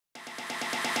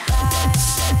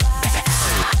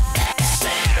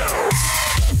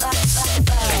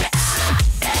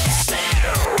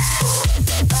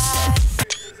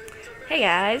Hey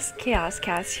guys,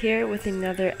 KaosKass here with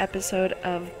another episode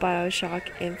of Bioshock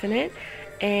Infinite,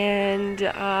 and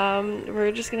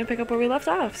we're just gonna pick up where we left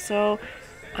off. So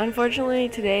unfortunately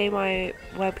today my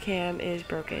webcam is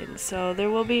broken, so there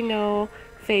will be no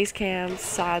face cams,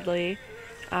 sadly.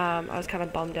 I was kind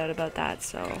of bummed out about that,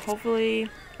 so hopefully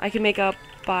I can make up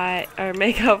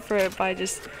for it by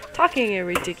just talking a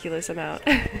ridiculous amount.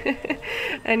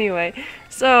 Anyway,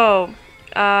 so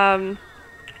I'm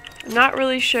not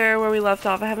really sure where we left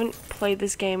off. I haven't played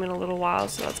this game in a little while,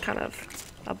 so that's kind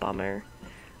of a bummer.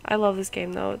 I love this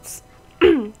game though. It's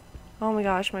oh my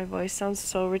gosh, my voice sounds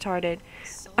so retarded.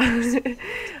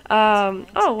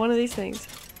 Oh, one of these things.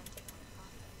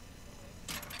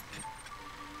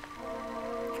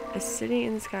 A city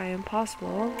in the sky,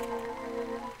 impossible.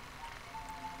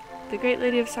 The great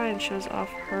lady of science shows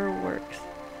off her works.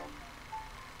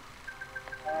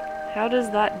 How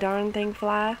does that darn thing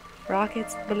fly?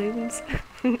 Rockets, balloons.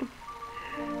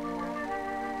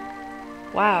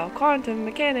 Wow, quantum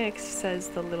mechanics, says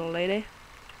the little lady.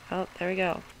 Oh, there we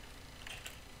go.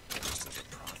 Just as a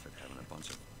prophet having a bunch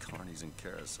of carnies and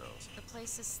carousels. The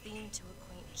place is themed to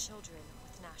acquaint children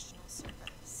with national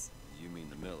service. You mean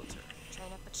the military?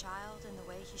 Train up a child in the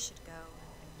way he should go,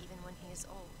 even when he is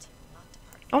old, he will not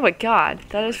depart. Oh my god,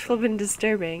 that is flippin'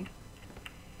 disturbing.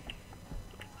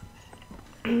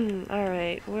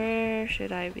 Alright, where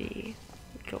should I be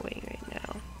going right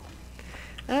now?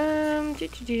 Oh,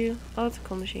 it's a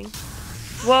coal machine.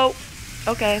 Whoa!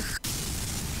 Okay.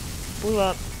 Blew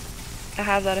up. I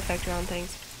have that effect around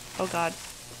things. Oh god.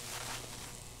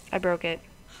 I broke it.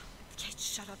 Kate,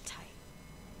 shut up tight.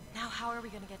 Now how are we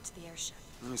gonna get to the airship?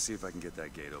 Let me see if I can get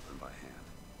that gate open by hand.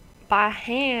 By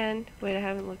hand? Wait, I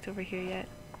haven't looked over here yet.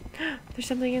 There's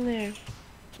something in there.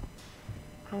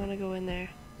 I want to go in there.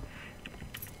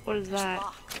 What is There's a that?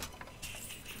 lock.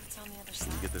 It's on the other side.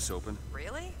 Can you get this open?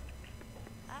 Really?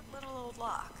 That little old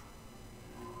lock.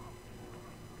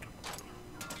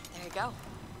 There you go.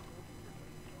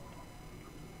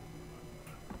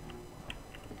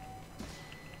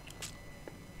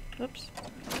 Oops.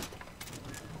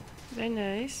 Very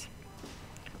nice.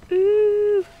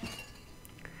 Ooh.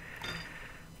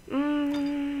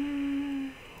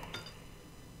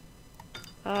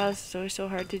 Oh, this is always so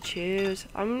hard to choose.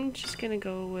 I'm just gonna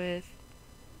go with,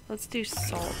 let's do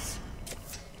salts.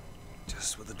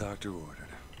 Just what the doctor ordered.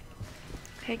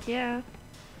 Heck yeah.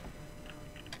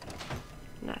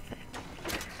 Nothing.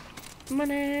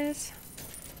 Monies.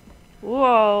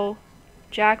 Whoa.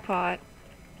 Jackpot.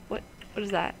 What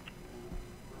is that?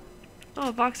 Oh,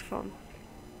 a voxophone.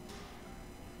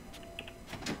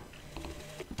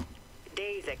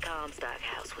 Days at Comstock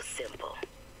House was simple.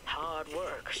 Hard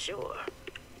work, sure,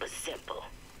 but simple.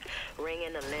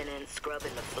 Wringing the linen,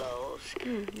 scrubbing the floors.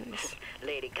 Nice.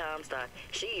 Lady Comstock,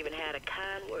 she even had a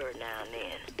kind word now and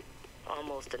then.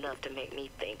 Almost enough to make me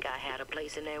think I had a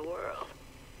place in their world.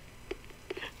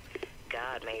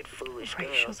 God made foolish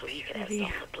girls so he could have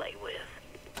something to play with.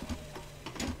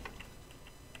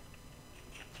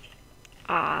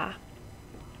 Ah.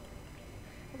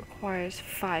 Requires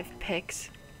 5 picks.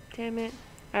 Damn it.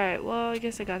 Alright, well, I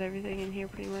guess I got everything in here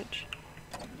pretty much.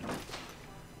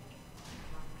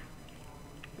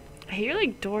 I hear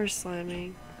like doors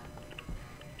slamming.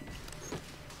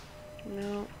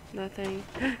 No, nothing.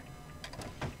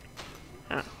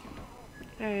 Oh.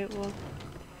 Alright, well,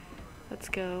 let's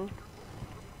go.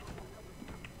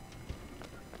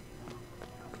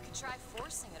 We could try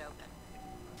forcing it open.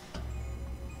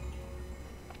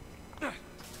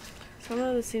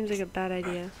 Somehow this seems like a bad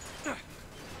idea.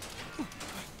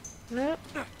 Nope.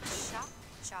 Shock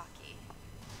jockey.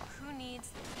 Who needs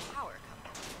the power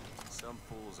company? Some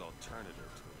fool's alternative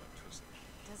to electricity.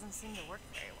 Doesn't seem to work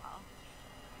very well.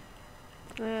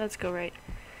 Let's go right.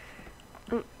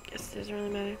 Oh, guess it doesn't really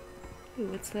matter. Ooh,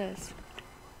 what's this?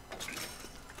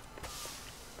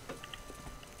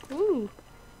 Ooh.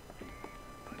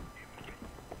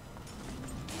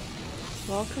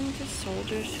 Welcome to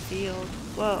Soldier's Field.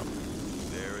 Whoa.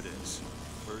 There it is.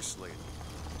 First lady.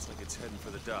 Looks like it's heading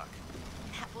for the dock.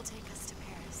 That will take us to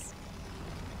Paris.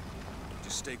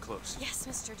 Just stay close. Yes,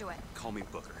 Mr. DeWitt. Call me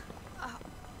Booker.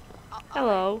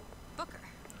 Hello. Booker.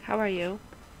 How are you?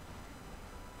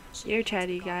 You're a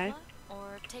chatty Gondola, guy.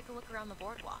 Or take a look around the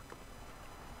boardwalk.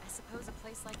 I suppose a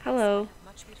place like Hello. this might have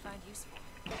much we'd find useful.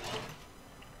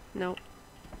 Nope.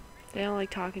 They don't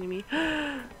like talking to me.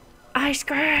 Ice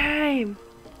cream!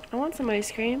 I want some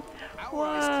ice cream.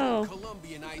 Whoa.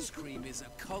 Colombian ice cream is a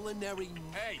culinary.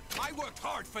 Hey, I worked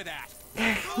hard for that.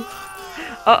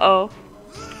 Uh-oh.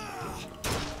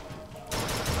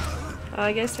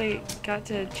 I guess I got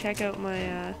to check out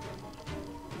my,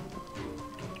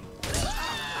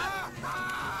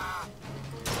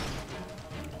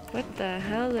 What the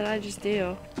hell did I just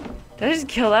do? Did I just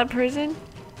kill that person?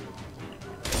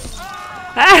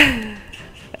 Ah!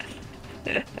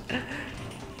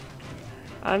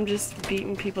 I'm just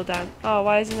beating people down. Oh,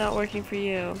 why is it not working for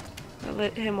you? I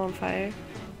lit him on fire.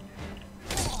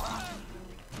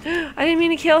 I didn't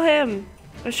mean to kill him.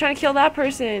 I was trying to kill that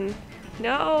person.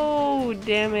 No,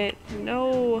 damn it.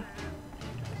 No. And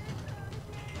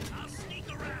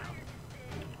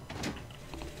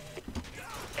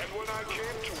when I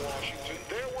came to Washington,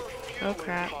 there were few Oh,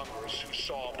 crap. in Congress who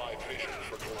saw my vision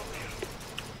for Columbia.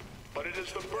 But it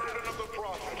is the burden of the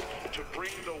prophet to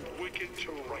bring the wicked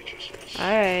to righteousness.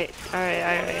 Alright.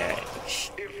 Shh,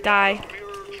 die.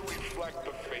 Mirrors reflect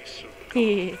the face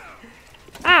of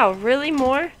Ow, really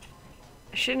more?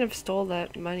 I shouldn't have stole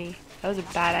that money. That was a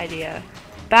bad idea.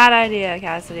 Bad idea,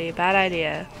 Cassidy. Bad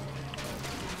idea.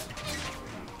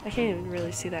 I can't even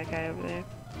really see that guy over there.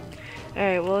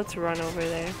 Alright, well, let's run over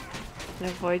there and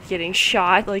avoid getting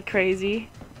shot like crazy.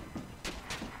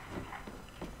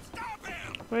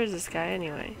 Where is this guy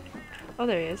anyway? Oh,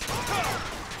 there he is.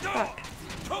 Fuck.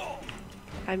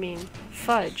 I mean,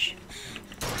 fudge.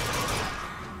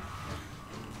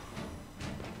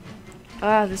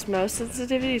 Ah, this mouse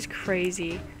sensitivity is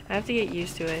crazy. I have to get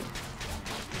used to it.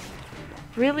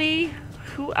 Really?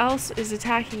 Who else is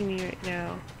attacking me right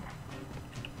now?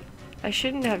 I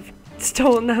shouldn't have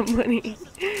stolen that money.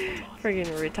 Friggin'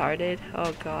 retarded.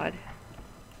 Oh god.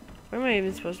 Where am I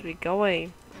even supposed to be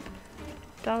going?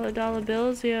 Dollar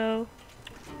bills, yo.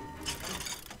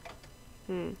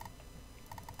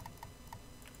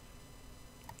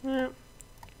 Well,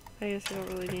 I guess I don't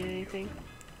really need anything.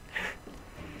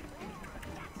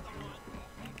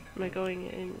 Am I going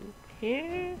in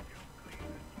here?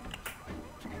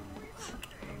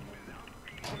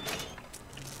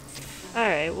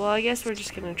 Alright, well I guess we're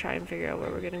just gonna try and figure out where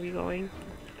we're gonna be going.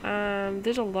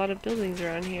 There's a lot of buildings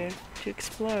around here to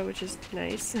explore, which is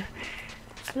nice. I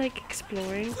like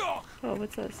exploring. Oh,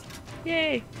 what's this?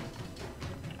 Yay!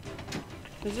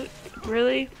 Is it?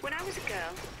 Really? When I was a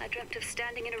girl, I dreamt of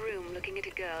standing in a room looking at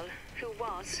a girl who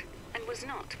was and was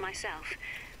not myself,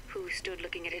 who stood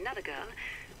looking at another girl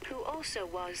who also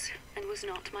was and was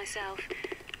not myself.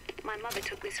 My mother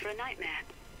took this for a nightmare.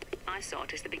 I saw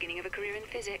it as the beginning of a career in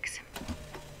physics.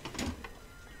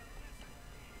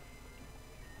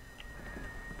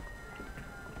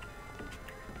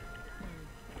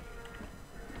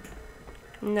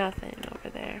 Nothing over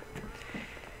there.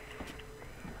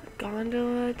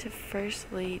 Gondola to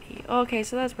First Lady. Oh, okay,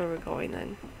 so that's where we're going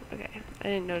then. Okay, I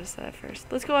didn't notice that at first.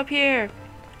 Let's go up here.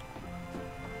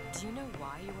 Do you know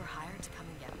why you were hired to come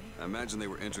and get me? I imagine they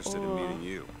were interested in meeting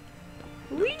you.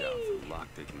 No Whee! doubt for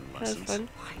lockpicking That was lessons. fun.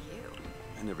 Why you?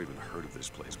 I never even heard of this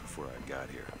place before I got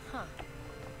here. Huh.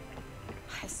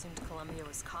 I assumed Columbia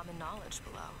was common knowledge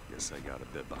below. Guess I got a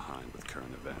bit behind with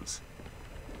current events.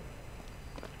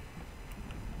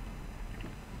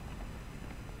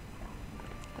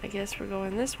 I guess we're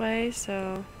going this way,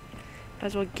 so might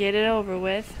as well get it over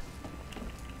with.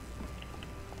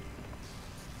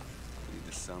 We need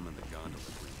to summon the gondola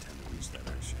if we intend to reach that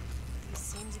airship. You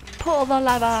seem to be Pull the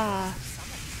lever!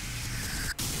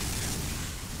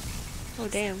 Oh,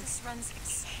 damn. This runs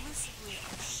exclusively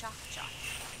on shock jock.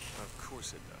 Of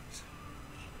course it does.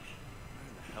 Where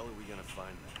in the hell are we gonna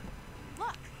find that?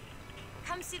 Look!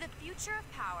 Come see the future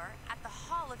of power at the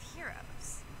Hall of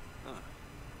Heroes. Huh.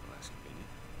 Well, that's convenient.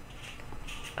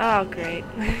 Oh, great.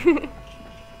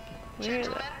 Where the...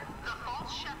 The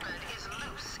false shepherd is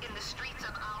loose in the streets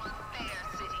of our fair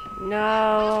city.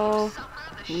 No.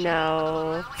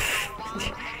 No.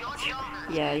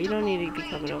 Yeah, you don't need to be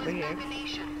coming over here.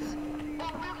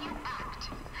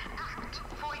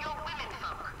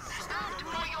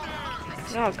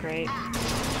 Oh, great.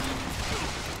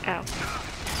 Ow.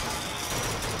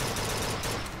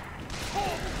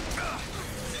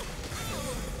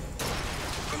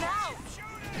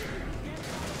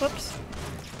 Whoops.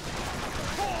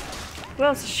 Who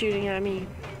else is shooting at me?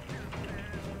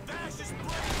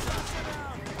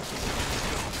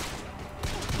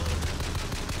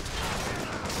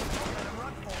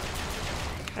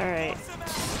 Alright.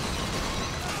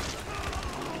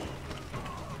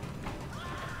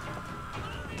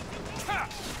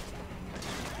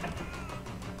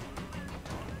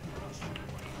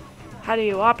 How do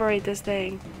you operate this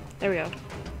thing? There we go.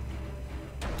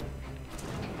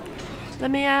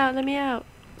 Let me out, let me out.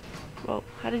 Whoa,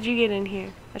 how did you get in here?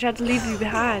 I tried to leave you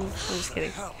behind. I'm just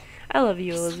kidding. I love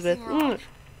you, Elizabeth. Enough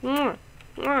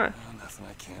Nothing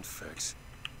I can't fix.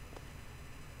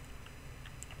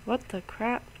 What the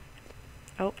crap?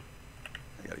 Oh,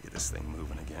 I gotta get this thing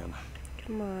moving again.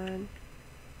 come on.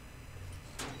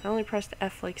 I only pressed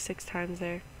F like 6 times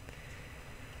there.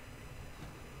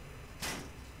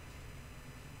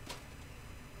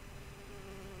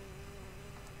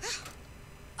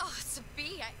 Oh, it's a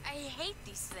bee. I hate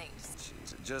these things.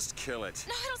 Jeez, just kill it.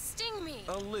 No, it'll sting me.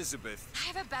 Elizabeth, I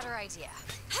have a better idea.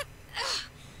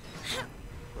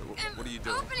 what are you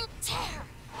doing? Opening tear.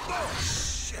 Oh,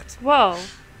 shit. Whoa.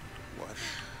 What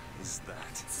is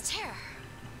that? It's a tear.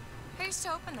 I used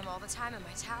to open them all the time in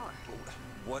my tower.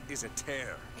 What is a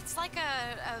tear? It's like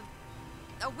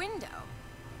a window.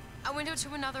 A window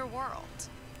to another world.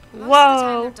 Most of the time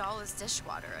Whoa. they're dull as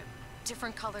dishwater. A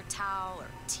different colored towel or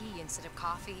tea instead of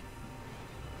coffee.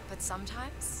 But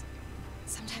sometimes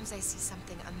I see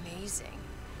something amazing.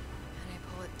 And I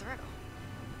pull it through.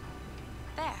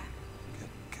 There. Good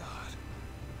God.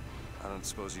 I don't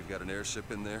suppose you've got an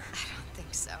airship in there? I don't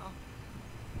think so.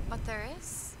 But there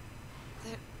is.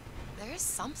 There is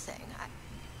something.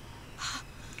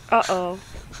 Uh-oh.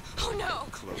 Oh no!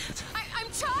 Close it. I'm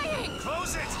trying!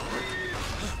 Close it!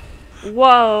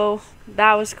 Whoa.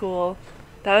 That was cool.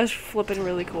 That was flipping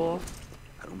really cool.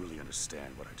 I don't really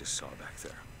understand what I just saw back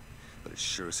there. But it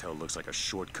sure as hell looks like a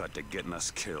shortcut to getting us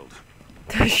killed.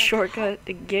 The shortcut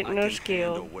to getting I us can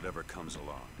handle killed. whatever comes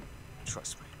along.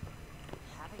 Trust me.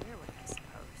 Have it your way, I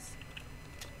suppose.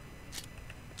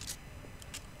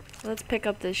 Let's pick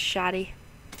up this shoddy.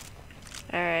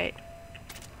 Alright.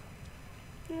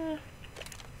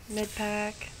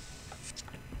 Mid-pack.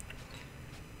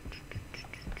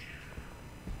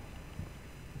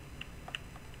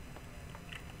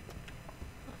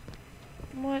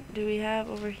 What do we have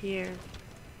over here?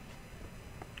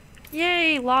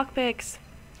 Yay, lockpicks.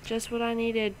 Just what I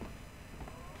needed.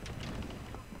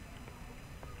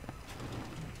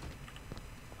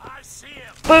 I see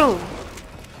him. Boom!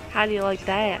 How do you like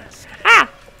that? Ah!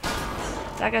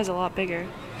 That guy's a lot bigger.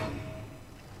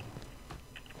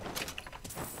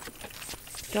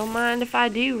 Don't mind if I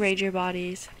do, Rager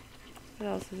bodies. What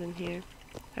else is in here?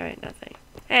 Alright, nothing.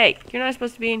 Hey, you're not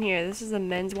supposed to be in here. This is the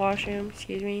men's washroom.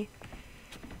 Excuse me.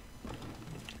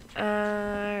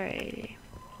 Alrighty.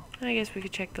 I guess we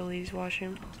could check the ladies'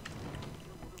 washroom.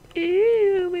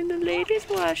 Ooh, in the ladies'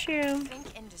 washroom.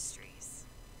 Think Industries.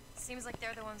 Seems like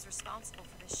they're the ones responsible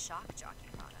for this shock jockey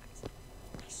product.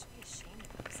 They should be ashamed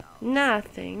of themselves.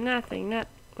 Nothing,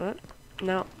 what?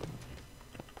 No.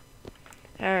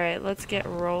 Alright, let's get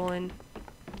rolling.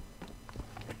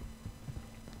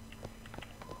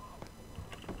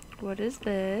 What is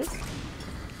this?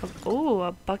 Oh,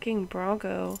 a bucking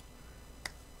bronco.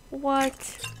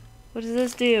 What? What does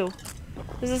this do?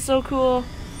 This is so cool.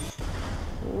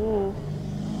 Ooh.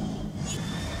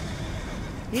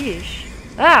 Yeesh.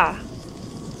 Ah!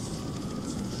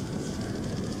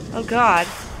 Oh god.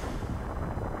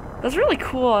 That's really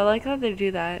cool. I like how they do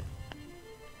that.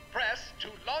 Press to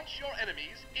launch your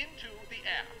enemies into the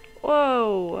air.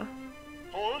 Whoa.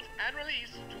 Hold and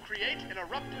release to create an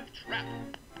eruptive trap.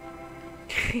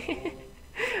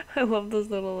 I love those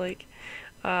little like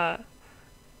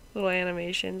little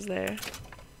animations there.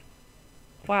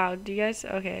 Wow, do you guys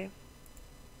okay.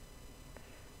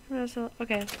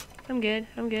 Okay, I'm good.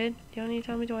 You don't need to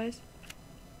tell me twice.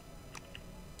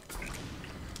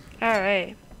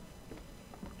 Alright.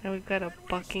 Now we've got a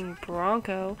bucking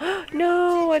bronco.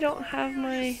 No, I don't have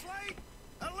my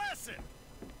A lesson.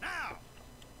 Now,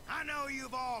 I know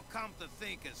you've all come to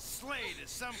think of Slade as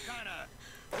some kind of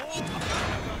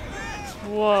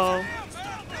whoa.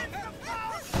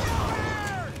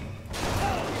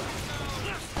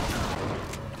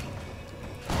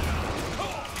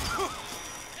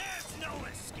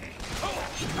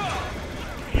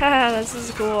 Haha, this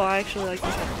is cool. I actually like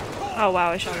this one. Oh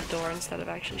wow, I shot a door instead of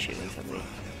actually shooting somebody.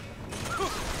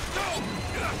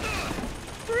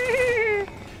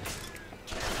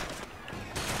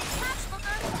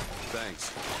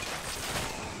 Thanks.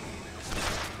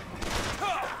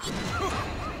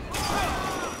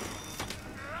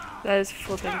 That is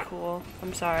flipping cool.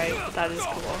 I'm sorry, but that is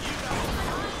cool.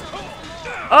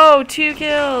 Oh, 2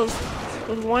 kills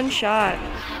with 1 shot.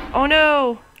 Oh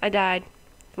no, I died.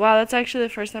 Wow, that's actually the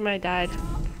first time I died.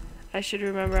 I should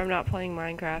remember I'm not playing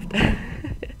Minecraft.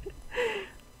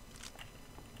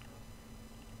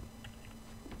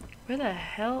 Where the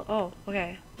hell? Oh,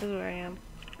 okay. This is where I am.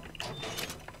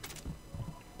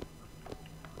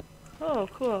 Oh,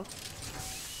 cool.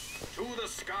 To the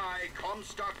sky,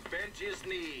 Comstock bent his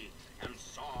knee and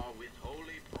saw with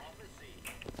holy prophecy.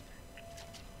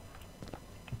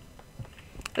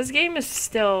 This game is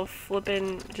still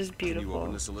flipping just Can you beautiful.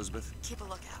 open this, Elizabeth? Keep a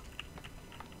lookout.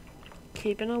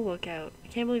 keeping a lookout. I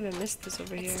can't believe I missed this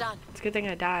over here. Done. It's a good thing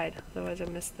I died, otherwise I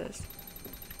missed this.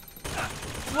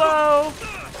 Whoa!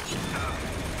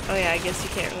 Oh yeah, I guess you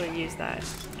can't really use that.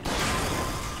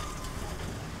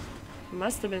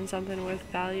 Must have been something worth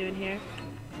value in here.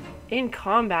 In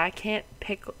combat, can't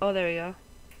pick. Oh, there we go.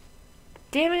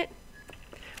 Damn it!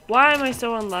 Why am I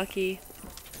so unlucky?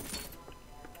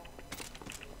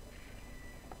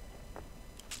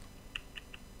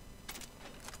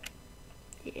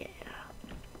 Yeah.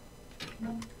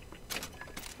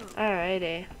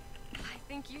 Alrighty. I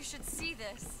think you should see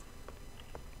this.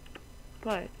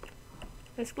 What?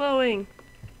 It's glowing.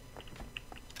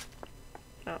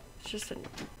 Oh, it's just a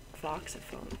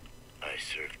voxophone. I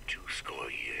served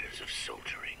 20 years of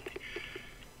soldiering,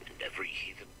 and every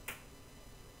heathen.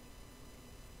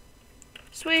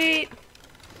 Sweet!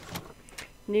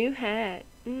 New hat.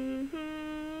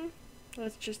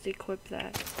 Let's just equip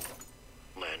that.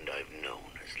 Land I've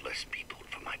known as less peopled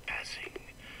for my passing.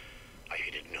 I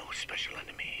hated no special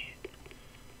enemy.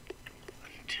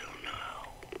 Until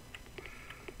now.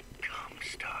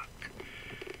 Comstock.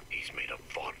 He's made a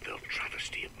vaudeville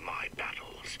travesty of my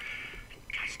battles and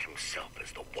cast himself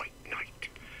as the White Knight.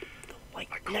 The White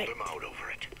I called Knight. him out over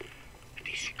it, and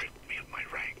he stripped me of my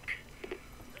rank.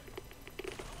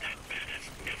 That man has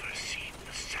never seen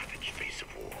the savage face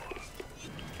of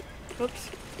war. Oops.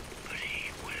 But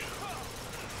he will.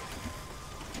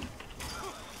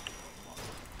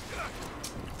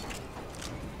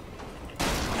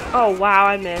 Oh wow,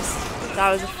 I missed.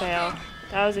 That was a fail.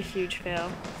 That was a huge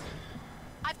fail.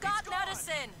 I've got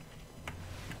medicine.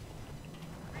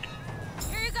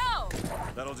 Here you go.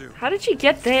 That'll do. How did you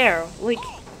get there? Like,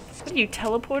 what, did you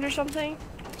teleport or something?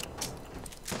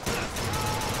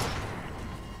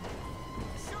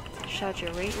 Shot you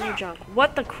right in your junk.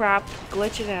 What the crap?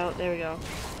 Glitching out. There we go.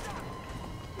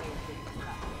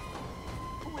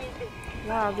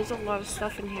 Wow, there's a lot of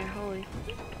stuff in here. Holy.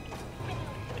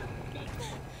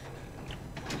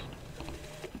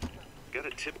 Got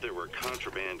a tip there were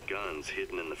contraband guns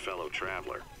hidden in the fellow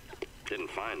traveler. Didn't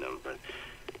find them, but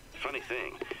funny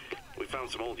thing, we found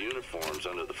some old uniforms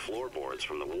under the floorboards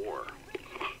from the war.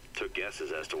 Took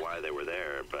guesses as to why they were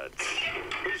there, but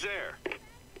who's there?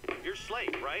 You're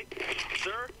Slate, right?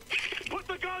 Sir? Put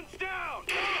the guns down!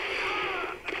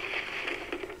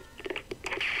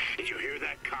 Did you hear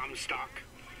that, Comstock?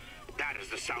 That is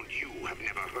the sound you have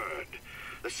never heard.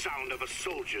 The sound of a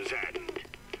soldier's end.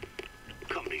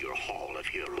 Come to your Hall of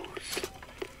Heroes.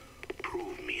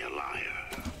 Prove me a liar.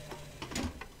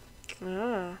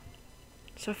 Ah.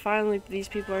 So finally these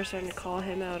people are starting to call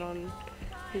him out on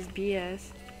his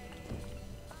BS.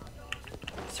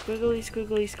 Squiggly,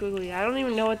 squiggly, squiggly. I don't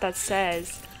even know what that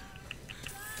says.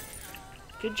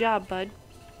 Good job, bud.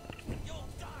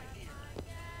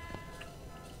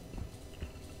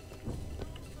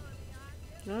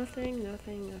 Nothing,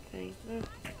 nothing, nothing. Oh.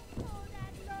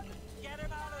 Get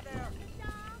him out of there.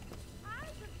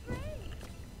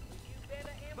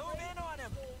 Move in on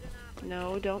him.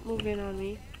 No, don't move in on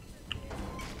me.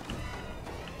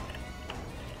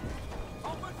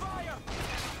 Open fire.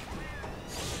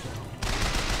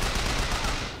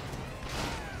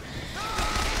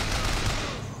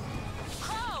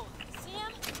 Oh, see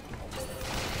him?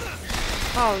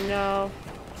 Oh no.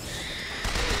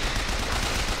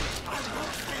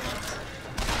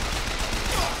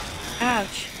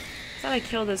 Ouch. I thought I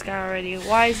killed this guy already.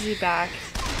 Why is he back?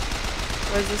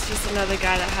 Or is this just another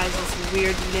guy that has this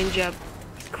weird ninja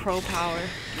crow power?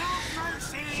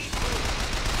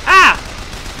 Ah!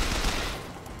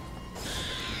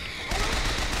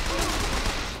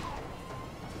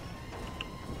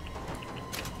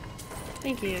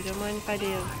 Thank you. Don't mind if I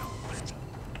do.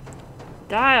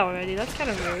 Die already. That's kind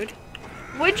of rude.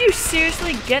 Would you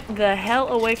seriously get the hell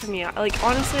away from me? Like,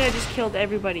 honestly, I just killed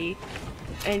everybody.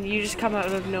 And you just come out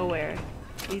of nowhere.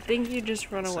 You think you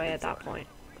just run away at that point.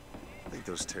 I think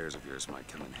those tears of yours might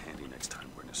come in handy next time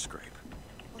we're in a scrape.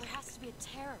 Well, there has to be a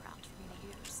tear around for me to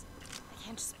use. I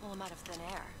can't just pull them out of thin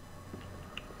air.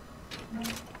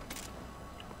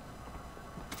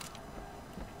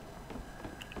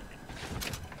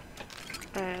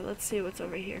 Alright, let's see what's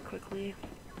over here quickly.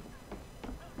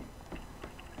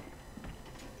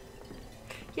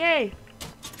 Yay!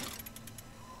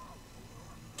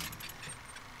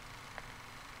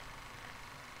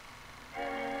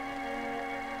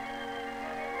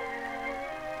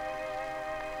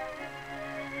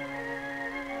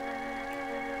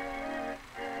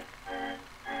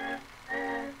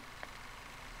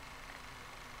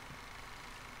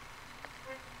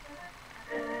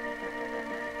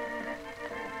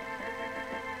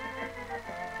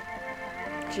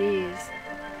 Jeez.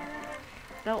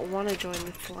 I don't want to join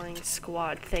the flying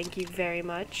squad. Thank you very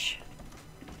much.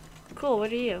 Cool,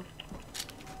 what are you?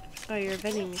 Oh, you're a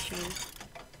vending machine.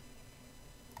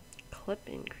 Clip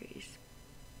increase.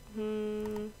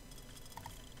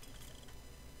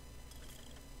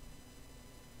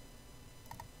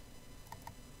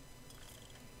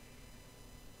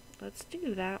 Let's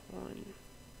do that one.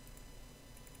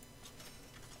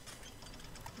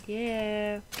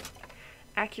 Yeah.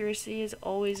 Accuracy is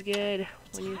always good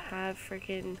when you have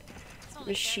freaking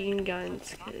machine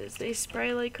guns, because they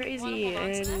spray like crazy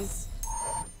and...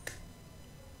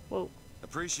 Whoa.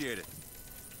 Appreciate it.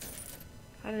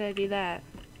 How did I do that?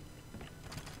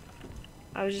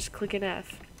 I was just clicking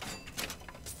F.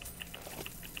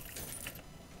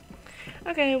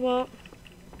 Okay, well...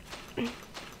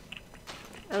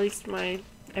 At least my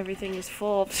everything is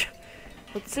full.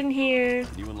 What's in here?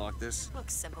 You unlock this?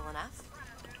 Looks simple enough.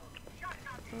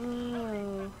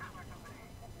 Oh.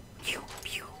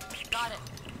 Got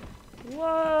it.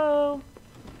 Whoa.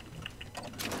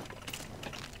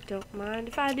 Don't mind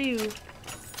if I do.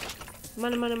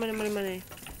 Money, money, money, money, money.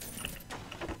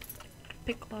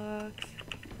 Pick locks.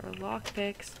 Or lock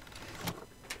picks.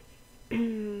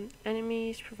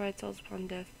 Enemies provide cells upon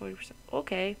death 40%.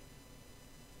 Okay.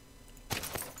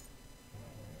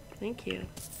 Thank you.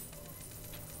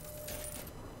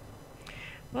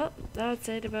 Well, that's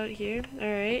it about here.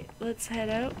 Alright, let's head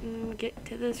out and get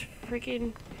to this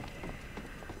freaking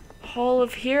Hall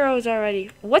of Heroes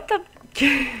already. What the?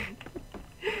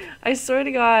 I swear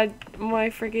to God, my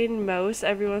freaking mouse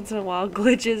every once in a while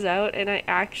glitches out and I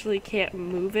actually can't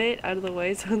move it out of the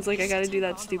way. So it's like I gotta do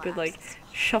that stupid like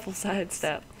shuffle side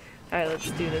step. Alright, let's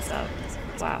do this up.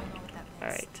 Wow.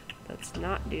 Alright. Let's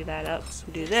not do that up.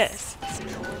 Do this.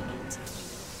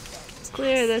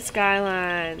 Clear the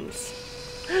skylines.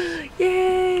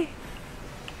 Yay!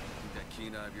 That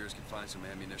keen eye of yours can find some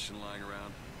ammunition lying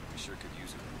around. We sure could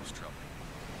use it in most trouble.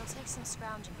 It'll take some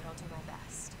scrounging, but I'll do my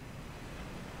best.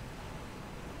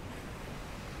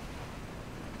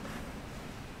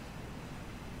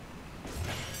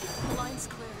 The line's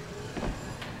clear.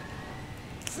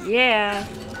 Yeah.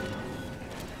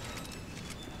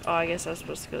 Oh, I guess I was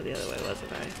supposed to go the other way,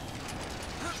 wasn't I?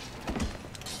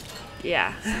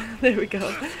 Yeah. There we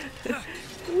go.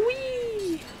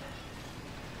 Whee!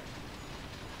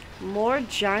 More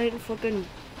giant flippin'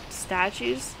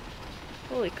 statues?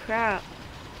 Holy crap.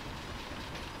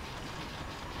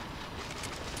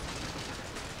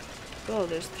 Oh,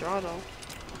 there's throttle.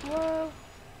 Whoa.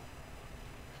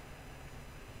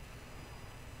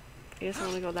 I guess I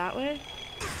want to go that way?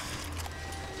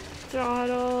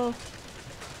 Throttle.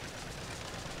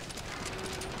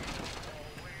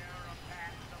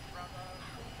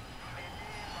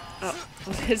 Oh, I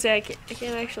was gonna say I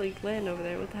can't actually land over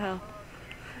there. What the hell?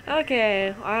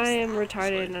 Okay, I am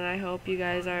retarded, and I hope you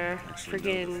guys are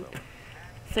freaking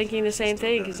thinking the same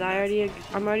thing, because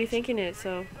I'm already thinking it.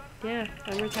 So yeah,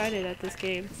 I'm retarded at this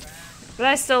game, but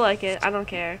I still like it. I don't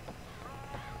care.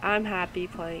 I'm happy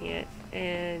playing it,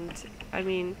 and I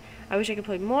mean, I wish I could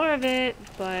play more of it,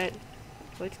 but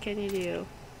what can you do?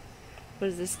 What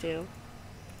does this do?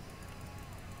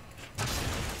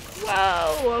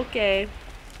 Whoa. Okay.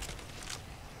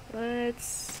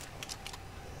 Let's...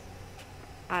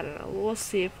 I don't know. We'll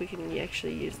see if we can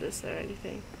actually use this or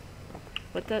anything.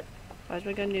 What the... Why is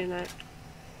my gun doing that?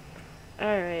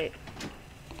 Alright.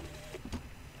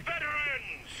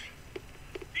 Veterans!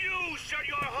 You shed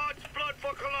your heart's blood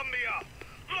for Columbia,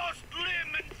 lost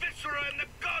limb and viscera in the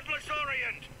godless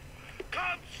Orient.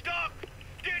 Comstock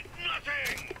did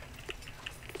nothing!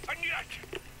 And yet,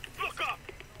 look up!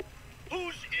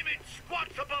 Whose image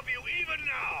squats above you even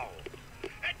now?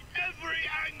 At every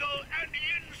angle and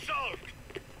insult!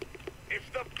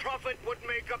 If the prophet would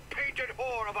make a painted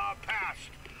whore of our past,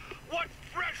 what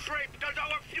fresh rape does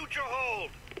our future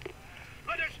hold?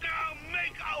 Let us now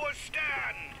make our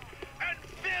stand and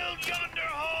fill yonder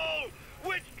hole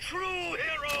with true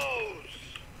heroes!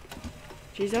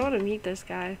 Jeez, I want to meet this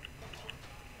guy.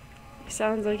 He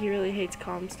sounds like he really hates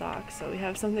Comstock, so we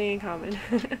have something in common.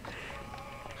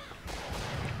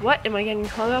 What am I getting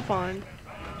hung up on?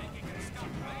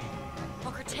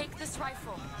 Booker, take this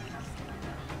rifle.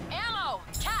 Ammo!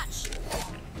 Catch!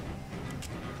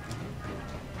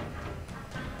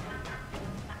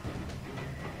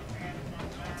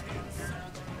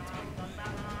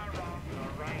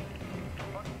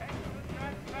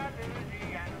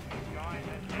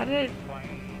 How did it...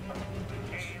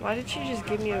 Why did she just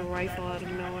give me a rifle out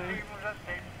of nowhere?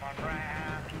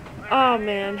 Oh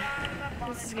man,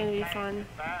 this is gonna be fun.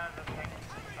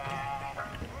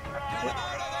 What?